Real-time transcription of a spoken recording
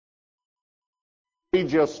read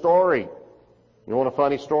you a story. You want a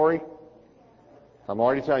funny story? I'm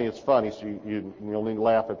already telling you it's funny, so you'll need to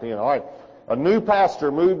laugh at the end. All right. A new pastor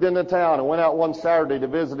moved into town and went out one Saturday to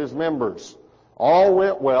visit his members. All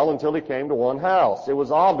went well until he came to one house. It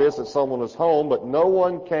was obvious that someone was home, but no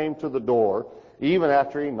one came to the door, even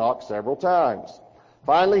after he knocked several times.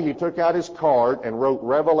 Finally, he took out his card and wrote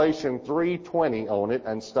Revelation 3:20 on it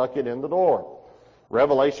and stuck it in the door.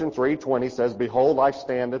 Revelation 3:20 says, "Behold, I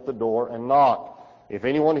stand at the door and knock. If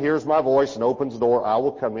anyone hears my voice and opens the door, I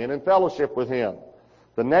will come in and fellowship with him."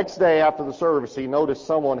 The next day after the service, he noticed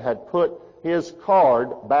someone had put his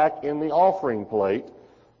card back in the offering plate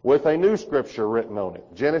with a new scripture written on it,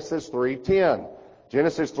 Genesis 3:10.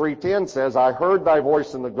 Genesis 3:10 says, "I heard thy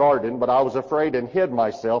voice in the garden, but I was afraid and hid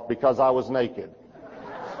myself because I was naked."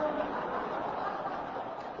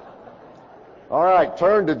 All right,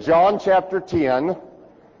 turn to John chapter 10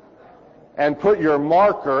 and put your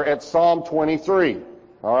marker at Psalm 23.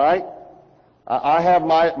 All right? I have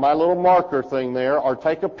my little marker thing there, or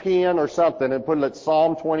take a pen or something and put it at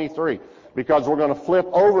Psalm 23, because we're going to flip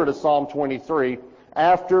over to Psalm 23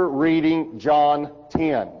 after reading John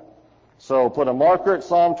 10. So put a marker at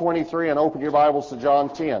Psalm 23 and open your Bibles to John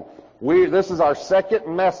 10. This is our second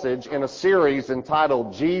message in a series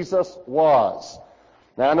entitled Jesus Was.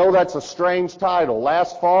 Now, I know that's a strange title.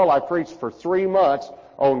 Last fall, I preached for 3 months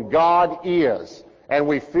on God Is. And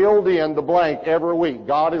we filled in the blank every week.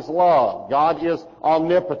 God is love. God is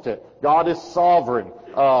omnipotent. God is sovereign.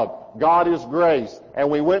 God is grace. And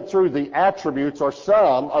we went through the attributes, or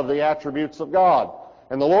some of the attributes of God.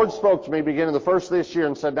 And the Lord spoke to me beginning the first of this year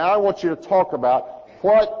and said, now I want you to talk about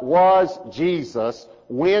what was Jesus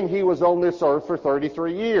when he was on this earth for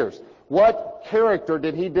 33 years. What character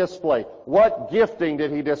did he display? What gifting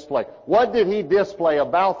did he display? What did he display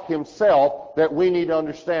about himself that we need to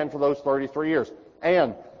understand for those 33 years?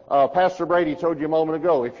 And Pastor Brady told you a moment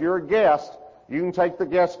ago, if you're a guest, you can take the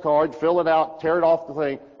guest card, fill it out, tear it off the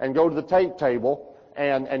thing, and go to the tape table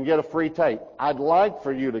and get a free tape. I'd like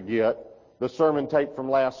for you to get the sermon tape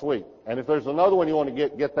from last week. And if there's another one you want to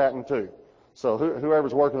get that one too. So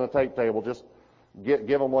whoever's working the tape table, just give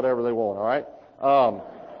them whatever they want, all right?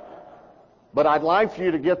 But I'd like for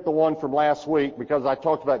you to get the one from last week, because I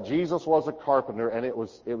talked about Jesus was a carpenter, and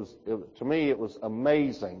to me it was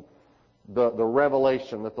amazing, the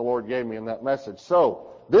revelation that the Lord gave me in that message. So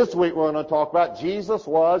this week we're going to talk about Jesus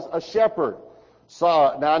was a shepherd.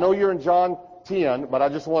 So now I know you're in John 10, but I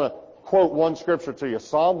just want to quote one scripture to you.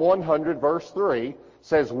 Psalm 100 verse 3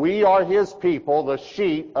 says, "We are his people, the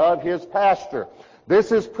sheep of his pasture."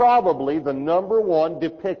 This is probably the number one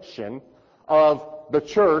depiction of the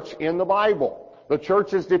church in the Bible. The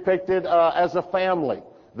church is depicted as a family.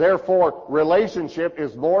 Therefore, relationship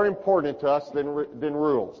is more important to us than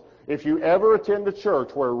rules. If you ever attend a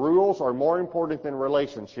church where rules are more important than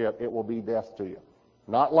relationship, it will be death to you.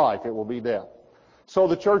 Not life, it will be death. So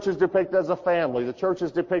the church is depicted as a family. The church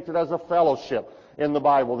is depicted as a fellowship in the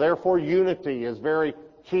Bible. Therefore, unity is very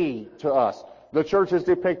key to us. The church is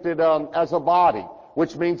depicted as a body,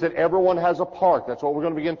 which means that everyone has a part. That's what we're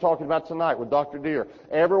going to begin talking about tonight with Dr. Deere.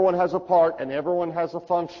 Everyone has a part and everyone has a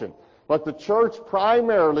function. But the church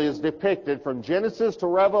primarily is depicted from Genesis to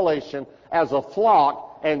Revelation as a flock,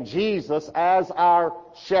 and Jesus as our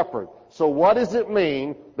shepherd. So what does it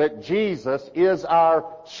mean that Jesus is our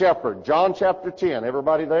shepherd? John chapter 10.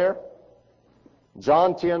 Everybody there?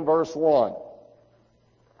 John 10 verse 1.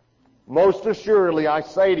 "Most assuredly I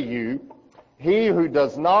say to you, he who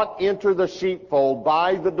does not enter the sheepfold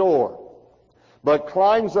by the door, but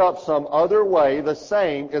climbs up some other way, the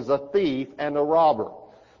same is a thief and a robber.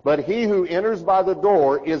 But he who enters by the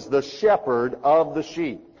door is the shepherd of the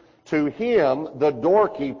sheep. To him the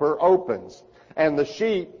doorkeeper opens, and the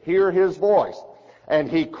sheep hear his voice. And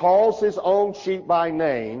he calls his own sheep by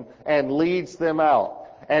name and leads them out.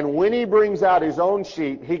 And when he brings out his own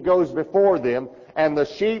sheep, he goes before them, and the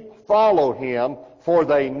sheep follow him, for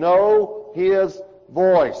they know his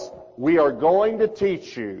voice." We are going to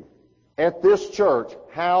teach you at this church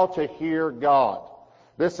how to hear God.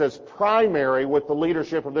 This is primary with the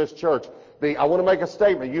leadership of this church. I want to make a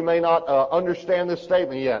statement. You may not understand this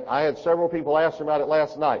statement yet. I had several people ask me about it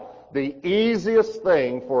last night. The easiest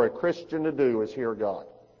thing for a Christian to do is hear God.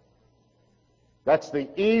 That's the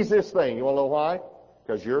easiest thing. You want to know why?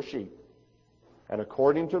 Because you're a sheep. And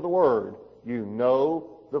according to the Word, you know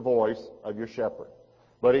the voice of your shepherd.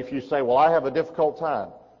 But if you say, well, I have a difficult time,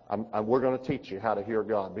 we're going to teach you how to hear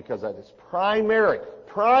God, because that is primary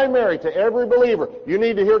to every believer. You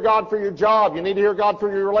need to hear God for your job. You need to hear God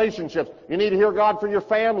for your relationships. You need to hear God for your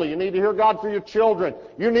family. You need to hear God for your children.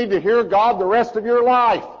 You need to hear God the rest of your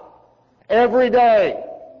life. Every day.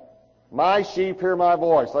 My sheep hear my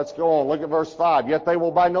voice. Let's go on. Look at verse 5. Yet they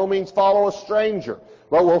will by no means follow a stranger,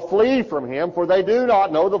 but will flee from him, for they do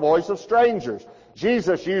not know the voice of strangers.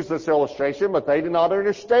 Jesus used this illustration, but they did not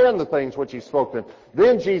understand the things which he spoke to them.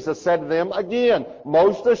 Then Jesus said to them again,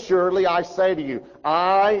 most assuredly I say to you,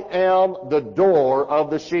 I am the door of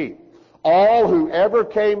the sheep. All who ever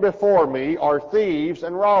came before me are thieves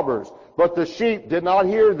and robbers, but the sheep did not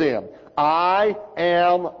hear them. I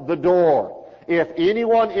am the door. If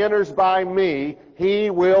anyone enters by me, he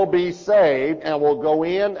will be saved and will go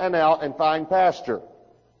in and out and find pasture.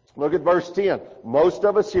 Look at verse 10. Most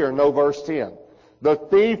of us here know verse 10. The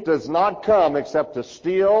thief does not come except to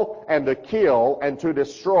steal and to kill and to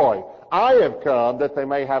destroy. I have come that they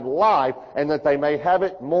may have life and that they may have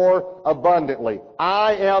it more abundantly.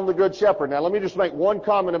 I am the good shepherd. Now let me just make one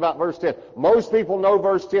comment about verse 10. Most people know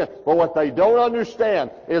verse 10, but what they don't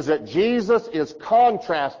understand is that Jesus is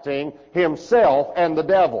contrasting himself and the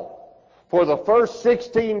devil. For the first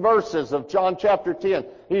 16 verses of John chapter 10,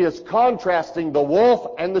 he is contrasting the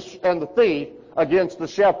wolf and the thief against the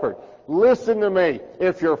shepherd. Listen to me.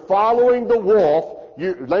 If you're following the wolf,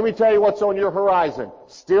 let me tell you what's on your horizon.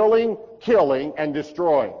 Stealing, killing, and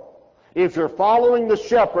destroying. If you're following the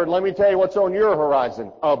shepherd, let me tell you what's on your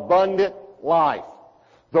horizon. Abundant life.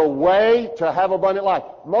 The way to have abundant life.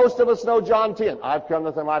 Most of us know John 10. I've come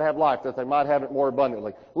that they might have life, that they might have it more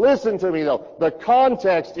abundantly. Listen to me though. The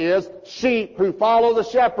context is sheep who follow the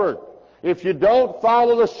shepherd. If you don't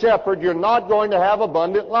follow the shepherd, you're not going to have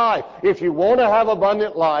abundant life. If you want to have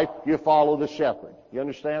abundant life, you follow the shepherd. You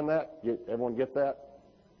understand that? Everyone get that?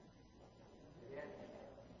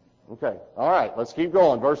 Okay. All right. Let's keep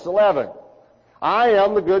going. Verse 11. I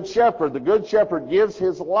am the good shepherd. The good shepherd gives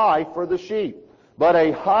his life for the sheep. But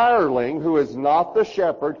a hireling who is not the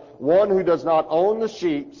shepherd, one who does not own the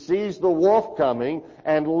sheep, sees the wolf coming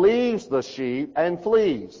and leaves the sheep and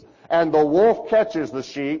flees. And the wolf catches the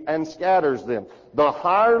sheep and scatters them. The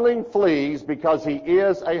hireling flees because he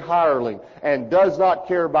is a hireling and does not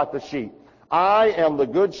care about the sheep. I am the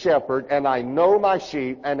good shepherd, and I know my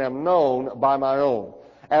sheep and am known by my own.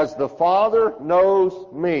 As the Father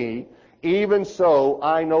knows me, even so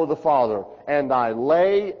I know the Father, and I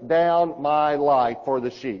lay down my life for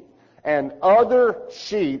the sheep. And other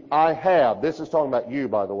sheep I have, this is talking about you,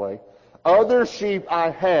 by the way, other sheep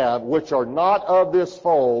I have which are not of this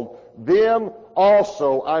fold, them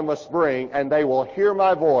also I must bring, and they will hear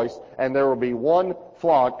my voice, and there will be one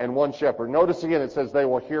flock and one shepherd. Notice again it says they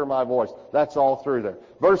will hear my voice. That's all through there.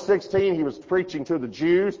 Verse 16, he was preaching to the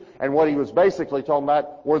Jews, and what he was basically talking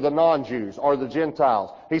about were the non-Jews, or the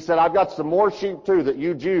Gentiles. He said, I've got some more sheep too that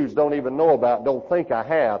you Jews don't even know about, don't think I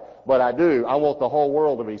have, but I do. I want the whole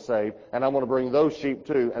world to be saved, and I'm going to bring those sheep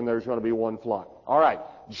too, and there's going to be one flock. All right.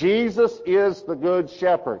 Jesus is the good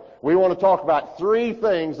shepherd. We want to talk about three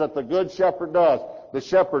things that the good shepherd does. The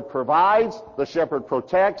shepherd provides, the shepherd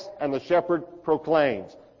protects, and the shepherd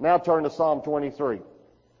proclaims. Now turn to Psalm 23.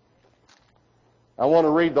 I want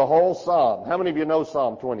to read the whole psalm. How many of you know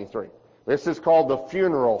Psalm 23? This is called the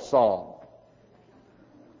funeral psalm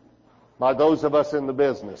by those of us in the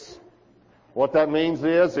business. What that means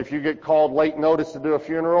is if you get called late notice to do a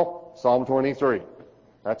funeral, Psalm 23.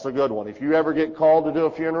 That's a good one. If you ever get called to do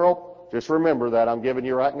a funeral, just remember that. I'm giving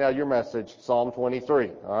you right now your message, Psalm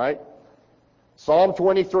 23. All right? Psalm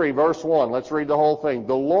 23, verse 1. Let's read the whole thing.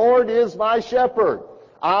 The Lord is my shepherd.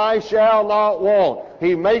 I shall not want.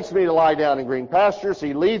 He makes me to lie down in green pastures.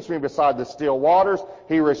 He leads me beside the still waters.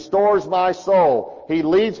 He restores my soul. He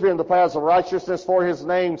leads me in the paths of righteousness for his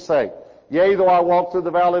name's sake. Yea, though I walk through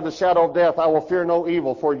the valley of the shadow of death, I will fear no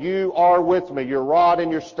evil, for you are with me. Your rod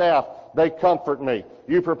and your staff, they comfort me.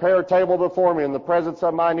 You prepare a table before me in the presence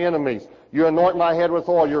of mine enemies. You anoint my head with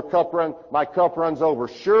oil. My cup runs over.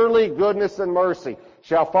 Surely goodness and mercy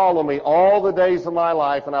shall follow me all the days of my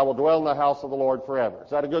life, and I will dwell in the house of the Lord forever.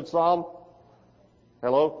 Is that a good psalm?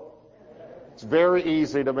 Hello? It's very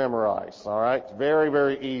easy to memorize, all right? It's very,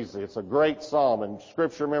 very easy. It's a great psalm, and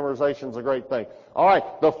scripture memorization is a great thing. All right,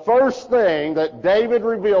 the first thing that David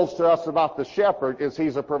reveals to us about the shepherd is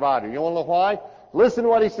he's a provider. You want to know why? Listen to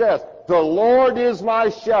what he says. The Lord is my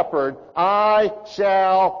shepherd, I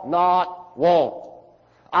shall not want.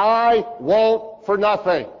 I want for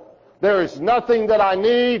nothing. There is nothing that I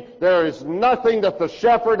need. There is nothing that the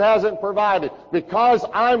shepherd hasn't provided. Because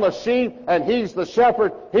I'm a sheep and he's the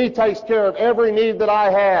shepherd, he takes care of every need that I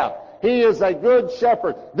have. He is a good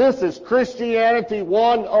shepherd. This is Christianity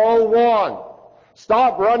 101.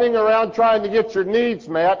 Stop running around trying to get your needs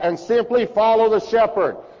met and simply follow the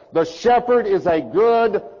shepherd. The shepherd is a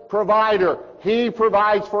good provider. He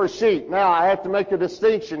provides for sheep. Now, I have to make a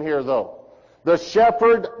distinction here, though. The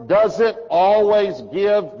shepherd doesn't always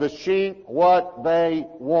give the sheep what they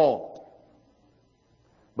want,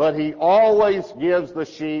 but he always gives the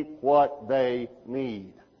sheep what they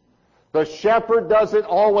need. The shepherd doesn't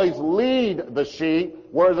always lead the sheep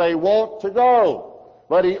where they want to go,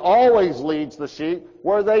 but he always leads the sheep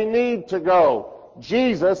where they need to go.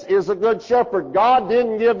 Jesus is a good shepherd. God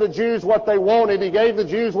didn't give the Jews what they wanted. He gave the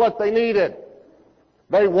Jews what they needed.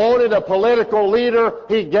 They wanted a political leader.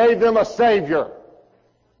 He gave them a Savior.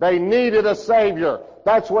 They needed a Savior.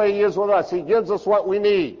 That's the way He is with us. He gives us what we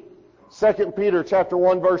need. 2 Peter chapter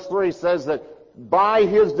 1 verse 3 says that by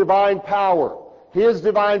His divine power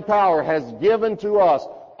has given to us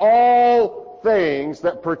all things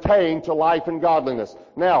that pertain to life and godliness.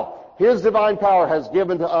 Now, His divine power has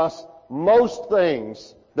given to us most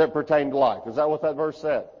things that pertain to life. Is that what that verse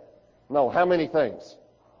said? No. How many things?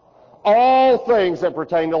 All things that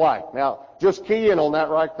pertain to life. Now, just key in on that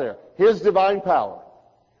right there. His divine power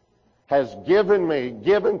has given me,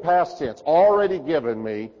 given past tense, already given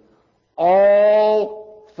me,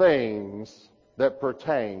 all things that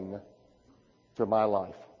pertain to my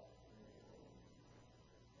life.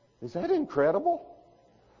 Is that incredible?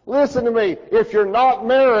 Listen to me. If you're not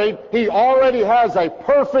married, He already has a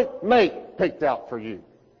perfect mate picked out for you.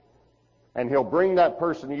 And He'll bring that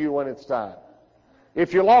person to you when it's time.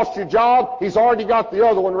 If you lost your job, He's already got the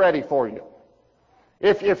other one ready for you.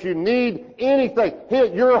 If you need anything,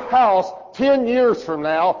 your house 10 years from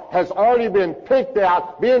now has already been picked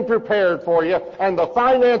out, been prepared for you, and the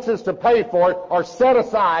finances to pay for it are set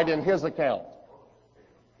aside in His account.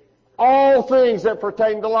 All things that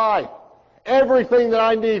pertain to life. Everything that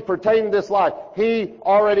I need pertaining to this life, He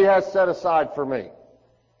already has set aside for me.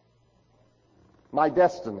 My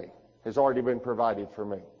destiny has already been provided for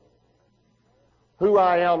me. Who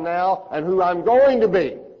I am now and who I'm going to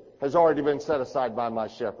be has already been set aside by my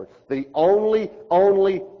shepherd. The only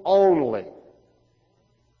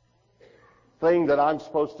thing that I'm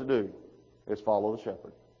supposed to do is follow the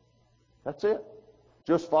shepherd. That's it.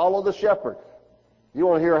 Just follow the shepherd. You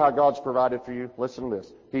want to hear how God's provided for you? Listen to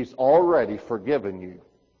this. He's already forgiven you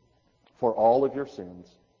for all of your sins,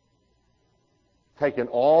 taken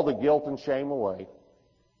all the guilt and shame away,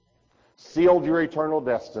 sealed your eternal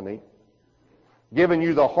destiny, given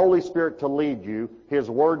you the Holy Spirit to lead you, His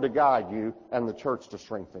Word to guide you, and the church to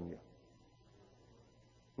strengthen you.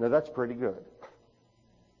 Now that's pretty good.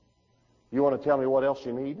 You want to tell me what else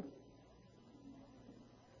you need?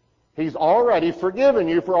 He's already forgiven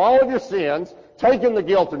you for all of your sins, taken the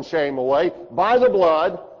guilt and shame away by the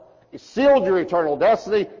blood, sealed your eternal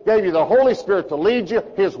destiny, gave you the Holy Spirit to lead you,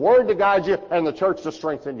 His Word to guide you, and the church to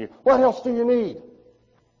strengthen you. What else do you need?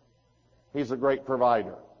 He's a great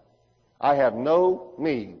provider. I have no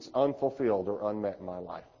needs unfulfilled or unmet in my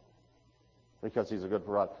life because He's a good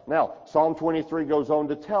provider. Now, Psalm 23 goes on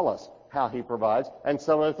to tell us how He provides and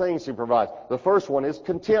some of the things He provides. The first one is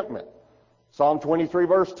contentment. Psalm 23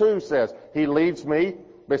 verse 2 says, He leads me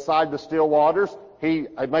beside the still waters. He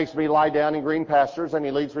makes me lie down in green pastures, and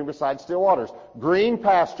He leads me beside still waters. Green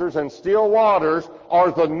pastures and still waters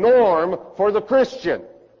are the norm for the Christian.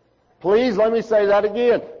 Please let me say that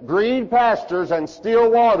again. Green pastures and still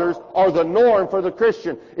waters are the norm for the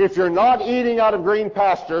Christian. If you're not eating out of green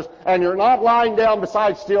pastures and you're not lying down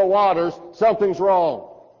beside still waters, something's wrong.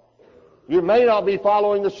 You may not be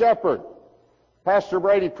following the shepherd. Pastor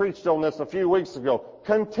Brady preached on this a few weeks ago.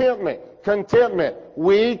 Contentment. Contentment.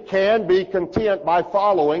 We can be content by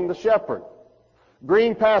following the shepherd.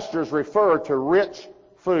 Green pastures refer to rich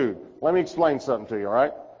food. Let me explain something to you, all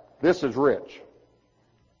right? This is rich.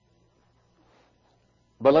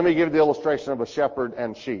 But let me give the illustration of a shepherd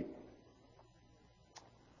and sheep.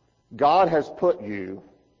 God has put you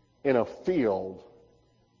in a field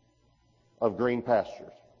of green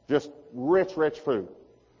pastures. Just rich food.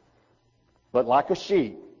 But like a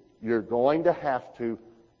sheep, you're going to have to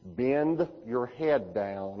bend your head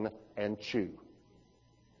down and chew.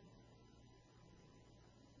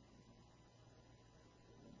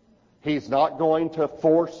 He's not going to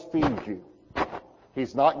force feed you.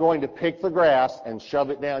 He's not going to pick the grass and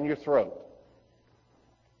shove it down your throat.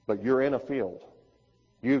 But you're in a field.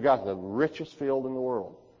 You've got the richest field in the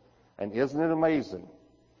world. And isn't it amazing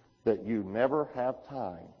that you never have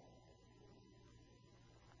time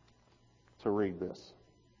to read this?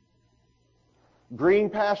 Green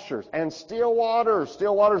pastures and still waters.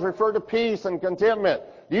 Still waters refer to peace and contentment.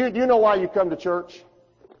 Do you know why you come to church?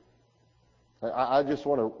 I just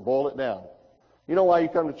want to boil it down. You know why you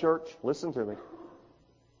come to church? Listen to me.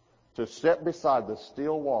 To sit beside the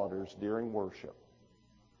still waters during worship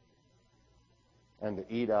and to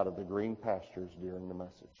eat out of the green pastures during the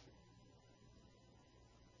message.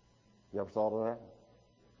 You ever thought of that?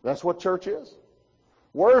 That's what church is.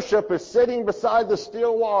 Worship is sitting beside the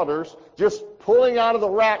still waters, just pulling out of the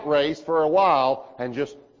rat race for a while and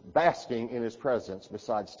just basking in His presence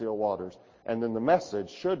beside still waters. And then the message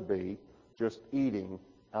should be just eating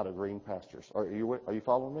out of green pastures. Are you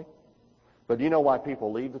following me? But do you know why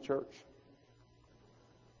people leave the church?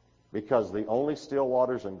 Because the only still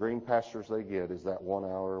waters and green pastures they get is that 1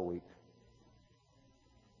 hour a week.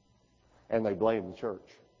 And they blame the church.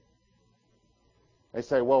 They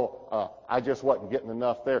say, well, I just wasn't getting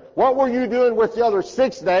enough there. What were you doing with the other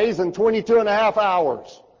 6 days and 22 and a half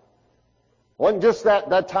hours? Wasn't just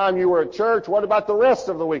that time you were at church. What about the rest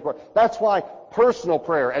of the week? That's why personal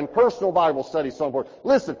prayer and personal Bible study is so important.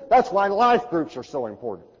 Listen, that's why life groups are so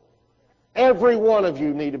important. Every one of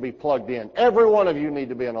you need to be plugged in. Every one of you need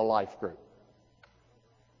to be in a life group.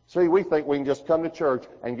 See, we think we can just come to church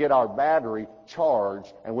and get our battery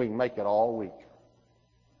charged and we can make it all week.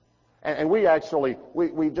 And we actually,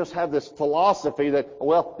 we just have this philosophy that,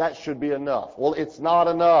 well, that should be enough. Well, it's not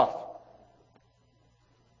enough.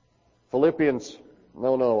 Philippians,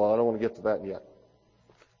 no, I don't want to get to that yet.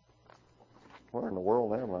 Where in the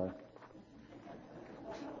world am I?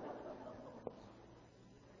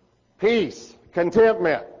 Peace,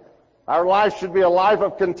 contentment. Our life should be a life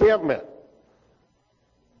of contentment.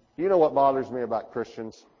 You know what bothers me about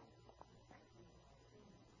Christians?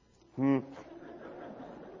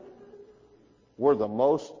 We're the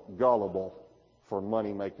most gullible for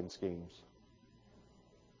money-making schemes.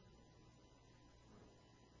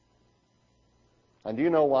 And do you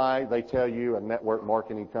know why they tell you in network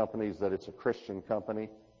marketing companies that it's a Christian company?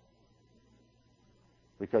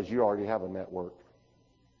 Because you already have a network.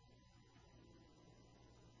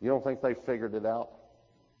 You don't think they figured it out?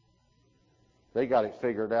 They got it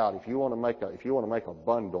figured out. If you want to make a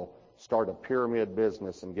bundle, start a pyramid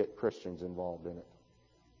business and get Christians involved in it.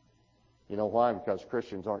 You know why? Because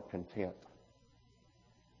Christians aren't content.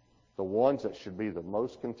 The ones that should be the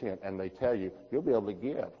most content, and they tell you, you'll be able to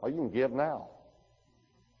give. Oh, you can give now.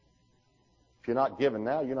 If you're not giving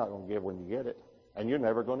now, you're not going to give when you get it. And you're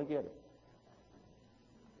never going to get it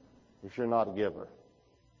if you're not a giver.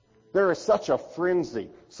 There is such a frenzy,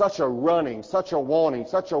 such a running, such a wanting,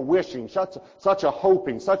 such a wishing, such a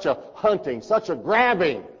hoping, such a hunting, such a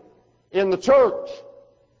grabbing in the church.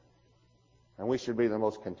 And we should be the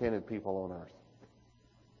most contented people on earth.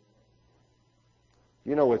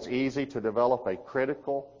 You know, it's easy to develop a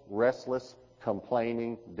critical, restless,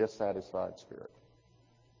 complaining, dissatisfied spirit.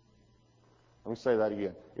 Let me say that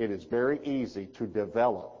again. It is very easy to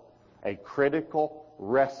develop a critical,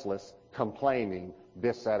 restless, complaining,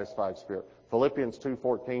 dissatisfied spirit. Philippians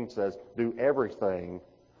 2:14 says, do everything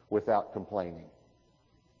without complaining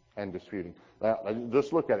and disputing. Now,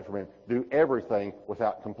 just look at it for a minute. Do everything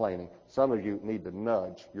without complaining. Some of you need to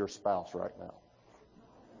nudge your spouse right now.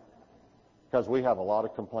 Because we have a lot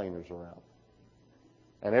of complainers around.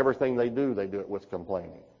 And everything they do it with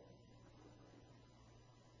complaining.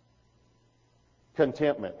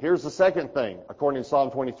 Contentment. Here's the second thing, according to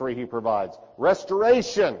Psalm 23, He provides.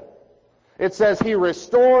 Restoration. It says, He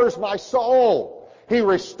restores my soul. He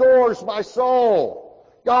restores my soul.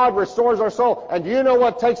 God restores our soul. And do you know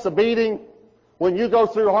what takes a beating when you go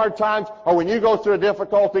through hard times or when you go through a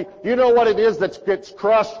difficulty? Do you know what it is that gets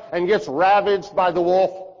crushed and gets ravaged by the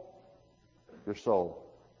wolf? Your soul.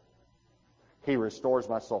 He restores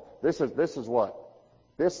my soul. This is what?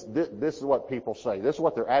 This is what people say. This is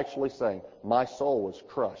what they're actually saying. My soul was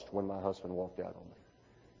crushed when my husband walked out on me.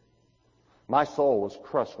 My soul was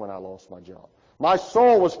crushed when I lost my job. My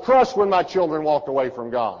soul was crushed when my children walked away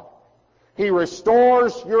from God. He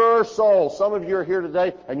restores your soul. Some of you are here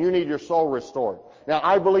today and you need your soul restored. Now,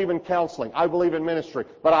 I believe in counseling. I believe in ministry.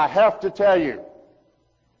 But I have to tell you,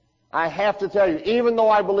 even though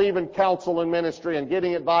I believe in counsel and ministry and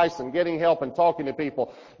getting advice and getting help and talking to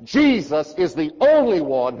people, Jesus is the only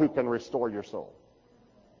one who can restore your soul.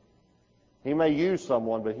 He may use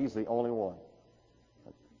someone, but He's the only one.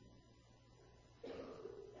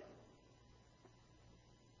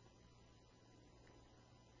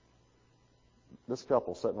 This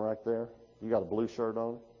couple sitting right there, you got a blue shirt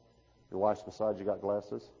on, your wife's beside you, got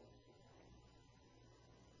glasses.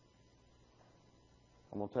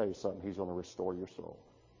 I'm going to tell you something. He's going to restore your soul.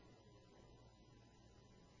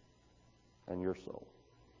 And your soul.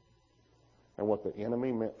 And what the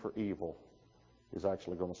enemy meant for evil is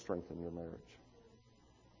actually going to strengthen your marriage.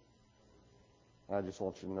 I just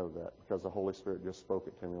want you to know that because the Holy Spirit just spoke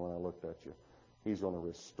it to me when I looked at you. He's going to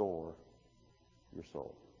restore your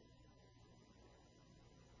soul.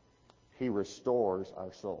 He restores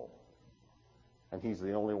our soul. And He's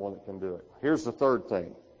the only one that can do it. Here's the third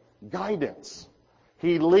thing. Guidance.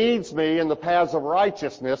 He leads me in the paths of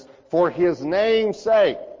righteousness for His name's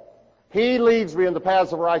sake. He leads me in the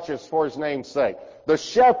paths of righteousness for His name's sake. The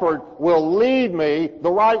shepherd will lead me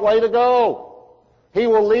the right way to go. He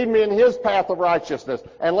will lead me in His path of righteousness.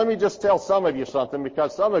 And let me just tell some of you something,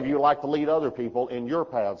 because some of you like to lead other people in your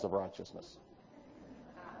paths of righteousness.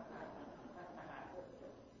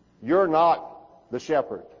 You're not the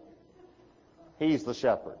shepherd. He's the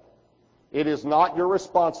shepherd. It is not your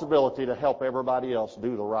responsibility to help everybody else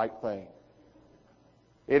do the right thing.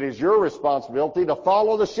 It is your responsibility to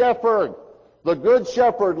follow the shepherd. The good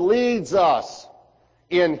shepherd leads us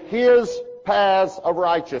in His paths of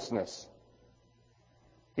righteousness.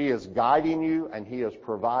 He is guiding you, and He is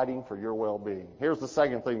providing for your well-being. Here's the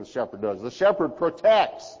second thing the shepherd does. The shepherd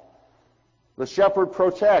protects. The shepherd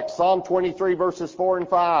protects. Psalm 23, verses 4 and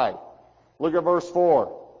 5. Look at verse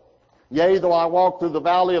 4. Yea, though I walk through the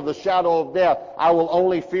valley of the shadow of death, I will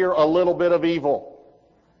only fear a little bit of evil.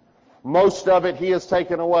 Most of it He has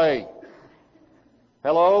taken away.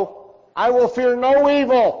 Hello? I will fear no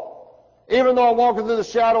evil, even though I'm walking through the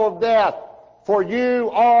shadow of death. For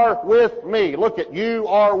You are with me. Look at, You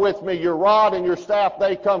are with me. Your rod and Your staff,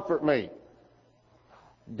 they comfort me.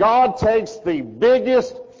 God takes the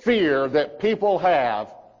biggest fear that people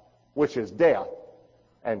have, which is death,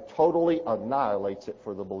 and totally annihilates it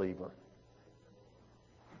for the believer.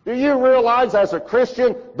 Do you realize as a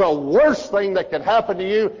Christian, the worst thing that can happen to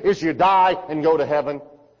you is you die and go to heaven?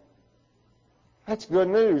 That's good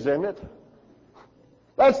news, isn't it?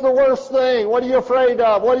 That's the worst thing. What are you afraid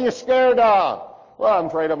of? What are you scared of? Well, I'm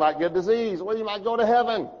afraid I might get disease. Well, you might go to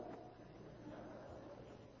heaven.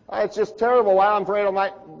 It's just terrible. Well, I'm afraid I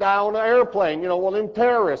might die on an airplane. Well, them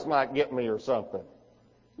terrorists might get me or something.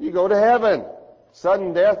 You go to heaven.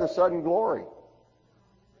 Sudden death is sudden glory.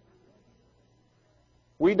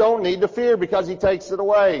 We don't need to fear because He takes it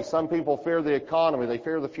away. Some people fear the economy. They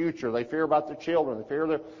fear the future. They fear about their children. They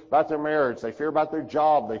fear about their marriage. They fear about their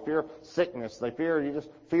job. They fear sickness. They fear, you just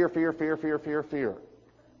fear.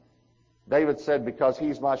 David said, because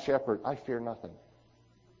He's my shepherd, I fear nothing.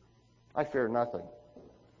 I fear nothing.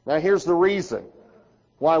 Now here's the reason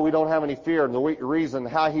why we don't have any fear, and the reason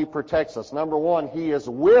how He protects us. Number one, He is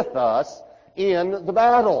with us in the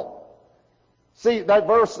battle. See, that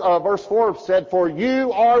verse 4 said, for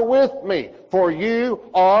You are with me. For You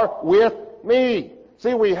are with me.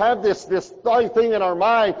 See, we have this thing in our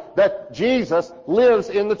mind that Jesus lives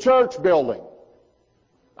in the church building.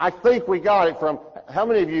 I think we got it from, how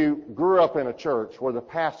many of you grew up in a church where the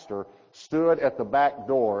pastor stood at the back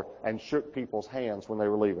door and shook people's hands when they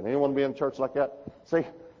were leaving? Anyone be in a church like that? See?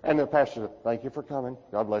 And the pastor said, thank you for coming.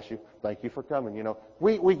 God bless you. Thank you for coming.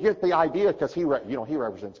 We get the idea because he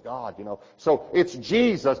represents God, So it's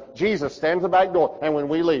Jesus. Jesus stands at the back door. And when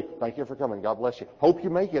we leave, thank you for coming. God bless you. Hope you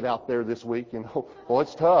make it out there this week, Well,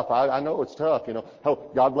 it's tough. I know it's tough,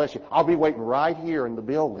 Hope, God bless you. I'll be waiting right here in the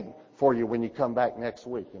building for you when you come back next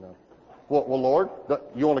week, Well, Lord,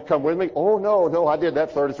 you want to come with me? Oh, no, I did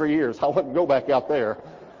that 33 years. I wouldn't go back out there.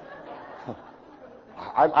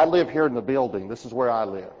 I live here in the building. This is where I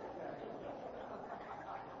live.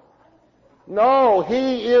 No,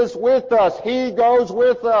 He is with us. He goes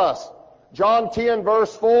with us. John 10,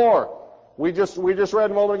 verse 4. We just read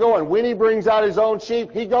a moment ago. And when He brings out His own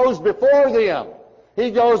sheep, He goes before them. He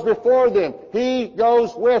goes before them. He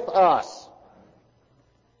goes with us.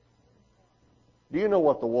 Do you know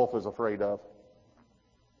what the wolf is afraid of?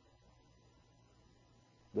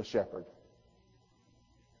 The shepherd.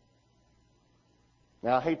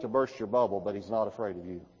 Now, I hate to burst your bubble, but he's not afraid of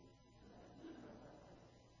you.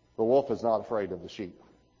 The wolf is not afraid of the sheep.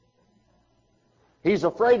 He's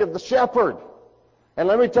afraid of the shepherd. And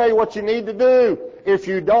let me tell you what you need to do. If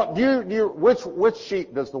you don't, which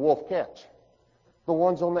sheep does the wolf catch? The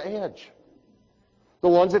ones on the edge. The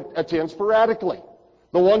ones that attend sporadically.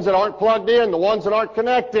 The ones that aren't plugged in, the ones that aren't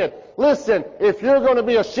connected. Listen, if you're going to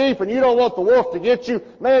be a sheep and you don't want the wolf to get you,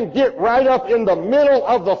 man, get right up in the middle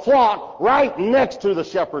of the flock, right next to the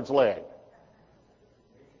shepherd's leg.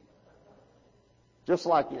 Just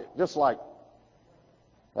like,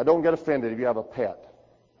 now don't get offended if you have a pet.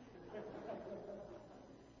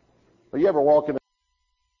 But you ever walk in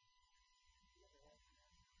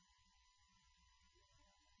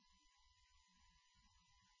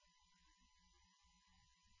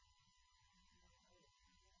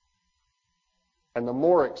and the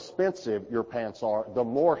more expensive your pants are, the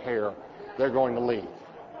more hair they're going to leave.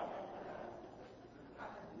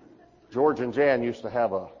 George and Jan used to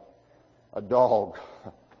have a dog,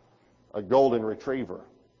 a golden retriever.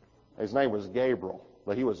 His name was Gabriel,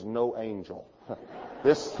 but he was no angel.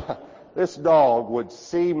 This dog would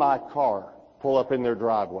see my car pull up in their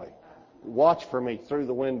driveway. watch for me through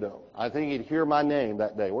the window. I think he'd hear my name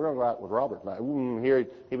that day. We're going to go out with Robert tonight.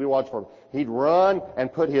 He'd be watching for me. He'd run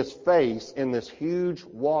and put his face in this huge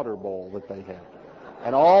water bowl that they had.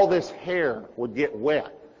 And all this hair would get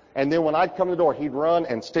wet. And then when I'd come to the door, he'd run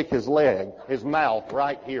and stick his mouth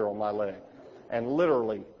right here on my leg. And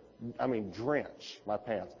literally, drench my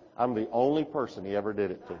pants. I'm the only person he ever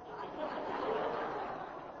did it to.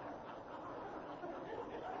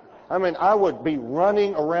 I would be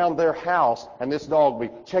running around their house, and this dog would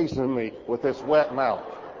be chasing me with this wet mouth.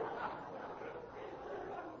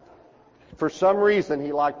 For some reason,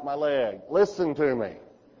 he liked my leg. Listen to me.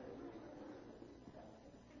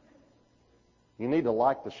 You need to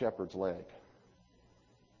like the shepherd's leg.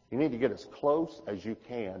 You need to get as close as you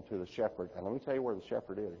can to the shepherd. And let me tell you where the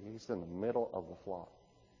shepherd is. He's in the middle of the flock.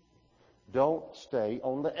 Don't stay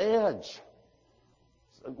on the edge.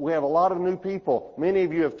 We have a lot of new people. Many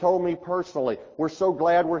of you have told me personally, we're so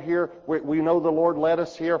glad we're here. We know the Lord led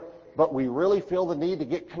us here, but we really feel the need to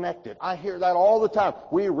get connected. I hear that all the time.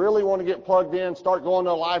 We really want to get plugged in, start going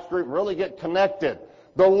to a life group, and really get connected.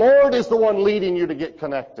 The Lord is the one leading you to get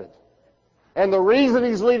connected. And the reason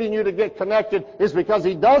He's leading you to get connected is because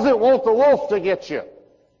He doesn't want the wolf to get you.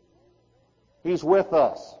 He's with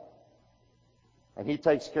us. And He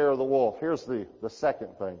takes care of the wolf. Here's the second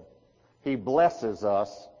thing. He blesses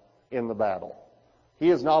us in the battle. He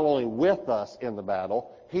is not only with us in the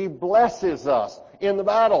battle, He blesses us in the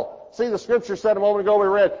battle. See, the scripture said a moment ago we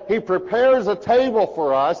read, He prepares a table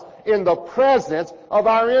for us in the presence of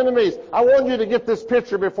our enemies. I want you to get this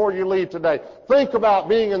picture before you leave today. Think about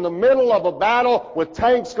being in the middle of a battle with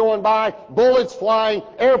tanks going by, bullets flying,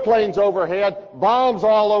 airplanes overhead, bombs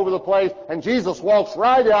all over the place, and Jesus walks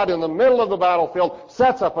right out in the middle of the battlefield,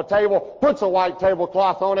 sets up a table, puts a white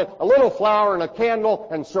tablecloth on it, a little flour and a candle,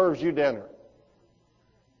 and serves you dinner.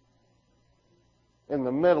 In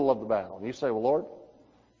the middle of the battle. And you say, well, Lord,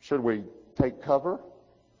 should we take cover?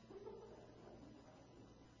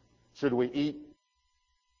 Should we eat?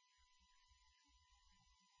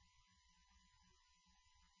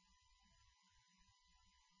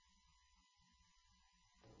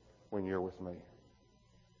 When you're with me.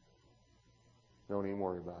 Don't even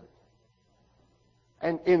worry about it.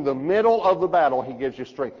 And in the middle of the battle, He gives you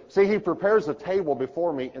strength. See, He prepares a table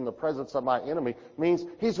before me in the presence of my enemy. Means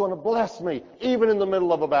He's going to bless me, even in the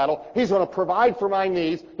middle of a battle. He's going to provide for my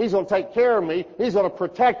needs. He's going to take care of me. He's going to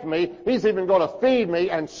protect me. He's even going to feed me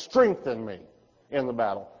and strengthen me in the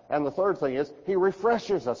battle. And the third thing is, He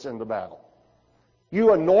refreshes us in the battle.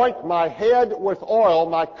 You anoint my head with oil,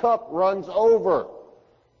 my cup runs over.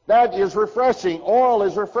 That is refreshing. Oil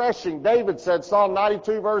is refreshing. David said, Psalm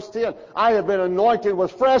 92, verse 10, I have been anointed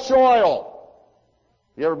with fresh oil.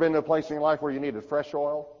 You ever been to a place in your life where you needed fresh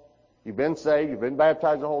oil? You've been saved, you've been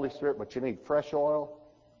baptized in the Holy Spirit, but you need fresh oil?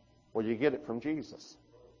 Well, you get it from Jesus.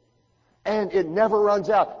 And it never runs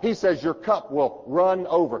out. He says your cup will run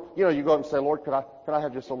over. You know, you go up and say, Lord, can I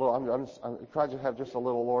have just a little? Can I just have just a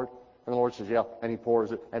little, Lord? And the Lord says, yeah. And He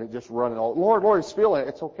pours it, and it just running all. Lord, it's spilling.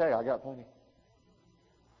 It's okay. I got plenty.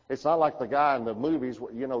 It's not like the guy in the movies,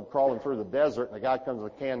 crawling through the desert, and the guy comes to the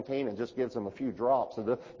canteen and just gives him a few drops.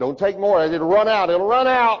 And don't take more. It'll run out. It'll run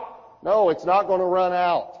out. No, it's not going to run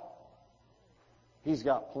out. He's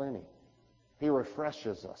got plenty. He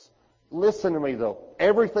refreshes us. Listen to me, though.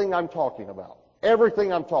 Everything I'm talking about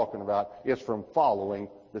is from following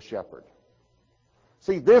the shepherd.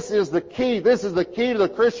 See, this is the key. This is the key to the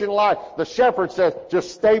Christian life. The shepherd says,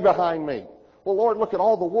 just stay behind me. Well, Lord, look at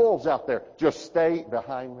all the wolves out there. Just stay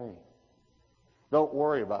behind me. Don't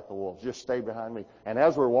worry about the wolves. Just stay behind me. And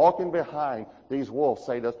as we're walking behind, these wolves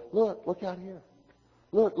say to us, look out here.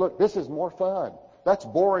 Look, this is more fun. That's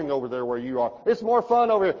boring over there where you are. It's more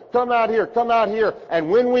fun over here. Come out here, come out here.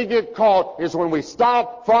 And when we get caught is when we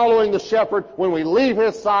stop following the shepherd, when we leave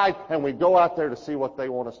his side, and we go out there to see what they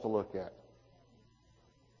want us to look at.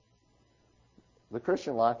 The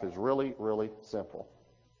Christian life is really, really simple.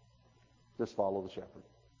 Just follow the shepherd.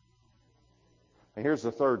 And here's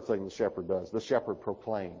the third thing the shepherd does. The shepherd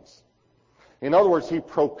proclaims. In other words, he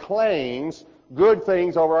proclaims good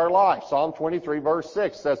things over our life. Psalm 23, verse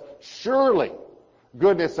 6 says, surely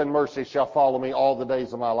goodness and mercy shall follow me all the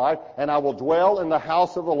days of my life, and I will dwell in the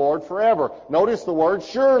house of the Lord forever. Notice the word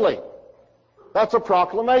surely. That's a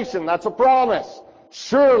proclamation. That's a promise.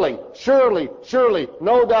 Surely, surely, surely,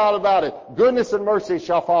 no doubt about it, goodness and mercy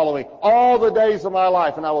shall follow me all the days of my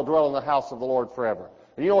life, and I will dwell in the house of the Lord forever.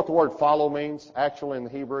 And you know what the word follow means, actually, in the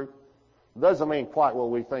Hebrew? It doesn't mean quite what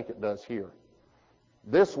we think it does here.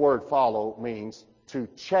 This word follow means to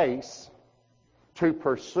chase, to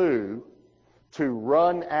pursue, to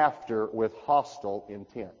run after with hostile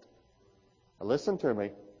intent. Now listen to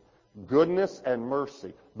me. Goodness and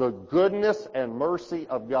mercy. The goodness and mercy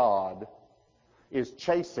of God is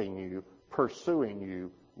chasing you, pursuing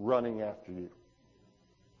you, running after you.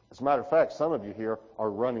 As a matter of fact, some of you here are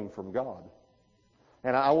running from God.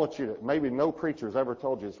 And I want you to, maybe no preacher's ever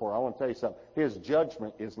told you this before, I want to tell you something. His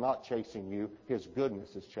judgment is not chasing you. His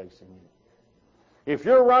goodness is chasing you. If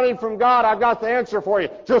you're running from God, I've got the answer for you.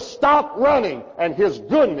 Just stop running, and His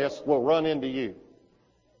goodness will run into you.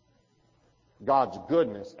 God's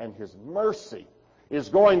goodness and His mercy is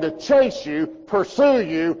going to chase you, pursue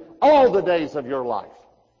you all the days of your life.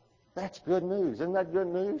 That's good news. Isn't that good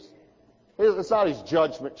news? It's not His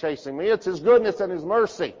judgment chasing me. It's His goodness and His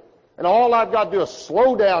mercy. And all I've got to do is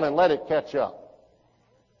slow down and let it catch up.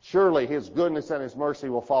 Surely His goodness and His mercy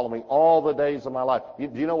will follow me all the days of my life. Do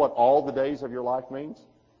you know what all the days of your life means?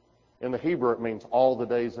 In the Hebrew, it means all the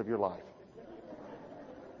days of your life.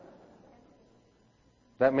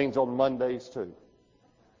 That means on Mondays too.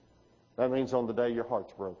 That means on the day your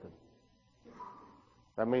heart's broken.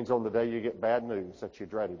 That means on the day you get bad news that you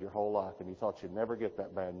dreaded your whole life and you thought you'd never get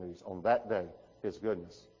that bad news. On that day, His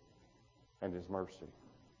goodness and His mercy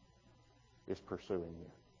is pursuing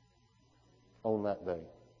you. On that day.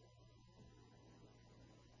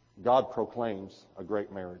 God proclaims a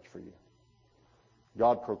great marriage for you.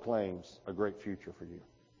 God proclaims a great future for you.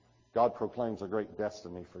 God proclaims a great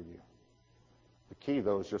destiny for you. The key,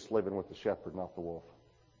 though, is just living with the shepherd, not the wolf.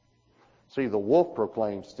 See, the wolf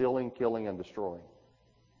proclaims stealing, killing, and destroying.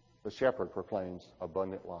 The shepherd proclaims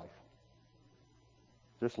abundant life.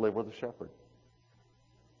 Just live with the shepherd.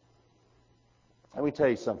 Let me tell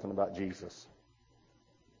you something about Jesus.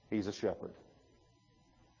 He's a shepherd.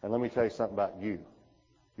 And let me tell you something about you.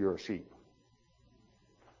 You're a sheep.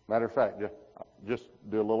 Matter of fact, just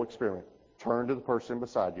do a little experiment. Turn to the person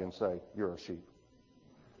beside you and say, you're a sheep.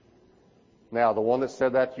 Now, the one that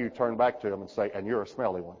said that to you, turn back to him and say, and you're a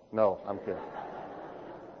smelly one. No, I'm kidding.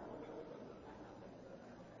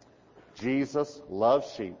 Jesus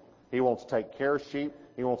loves sheep. He wants to take care of sheep.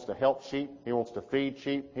 He wants to help sheep. He wants to feed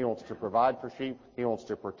sheep. He wants to provide for sheep. He wants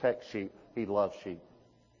to protect sheep. He loves sheep.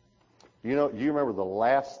 Do you remember the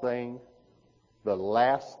last thing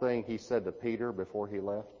He said to Peter before He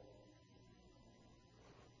left?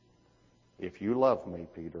 If you love me,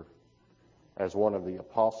 Peter, as one of the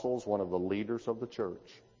apostles, one of the leaders of the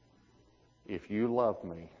church, if you love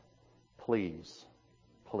me, please,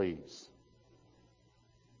 please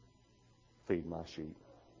feed my sheep.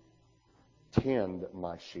 Tend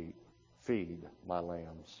my sheep. Feed my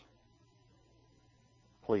lambs.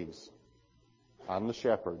 Please. I'm the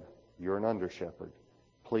shepherd. You're an under-shepherd.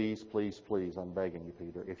 Please, please, please, I'm begging you,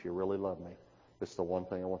 Peter, if you really love me, this is the one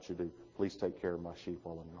thing I want you to do. Please take care of my sheep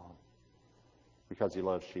while I'm gone. Because He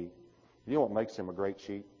loves sheep. You know what makes Him a great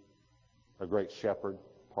sheep? A great shepherd?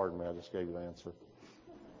 Pardon me, I just gave you the answer.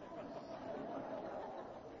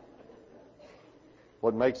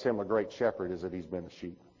 What makes Him a great shepherd is that He's been a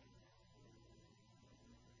sheep.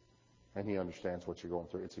 And He understands what you're going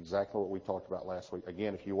through. It's exactly what we talked about last week.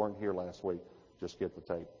 Again, if you weren't here last week, just get the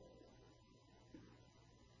tape.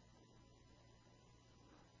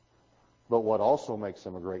 But what also makes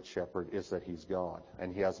Him a great shepherd is that He's God,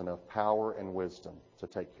 and He has enough power and wisdom to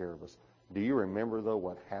take care of us. Do you remember, though,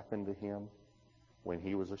 what happened to Him when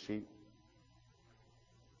He was a sheep?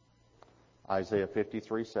 Isaiah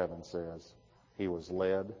 53:7 says, He was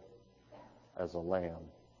led as a lamb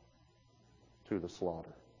to the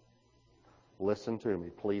slaughter. Listen to me.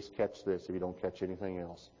 Please catch this if you don't catch anything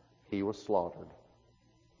else. He was slaughtered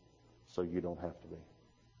so you don't have to be.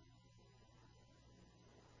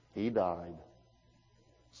 He died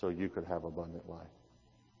so you could have abundant life.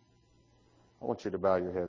 I want you to bow your head.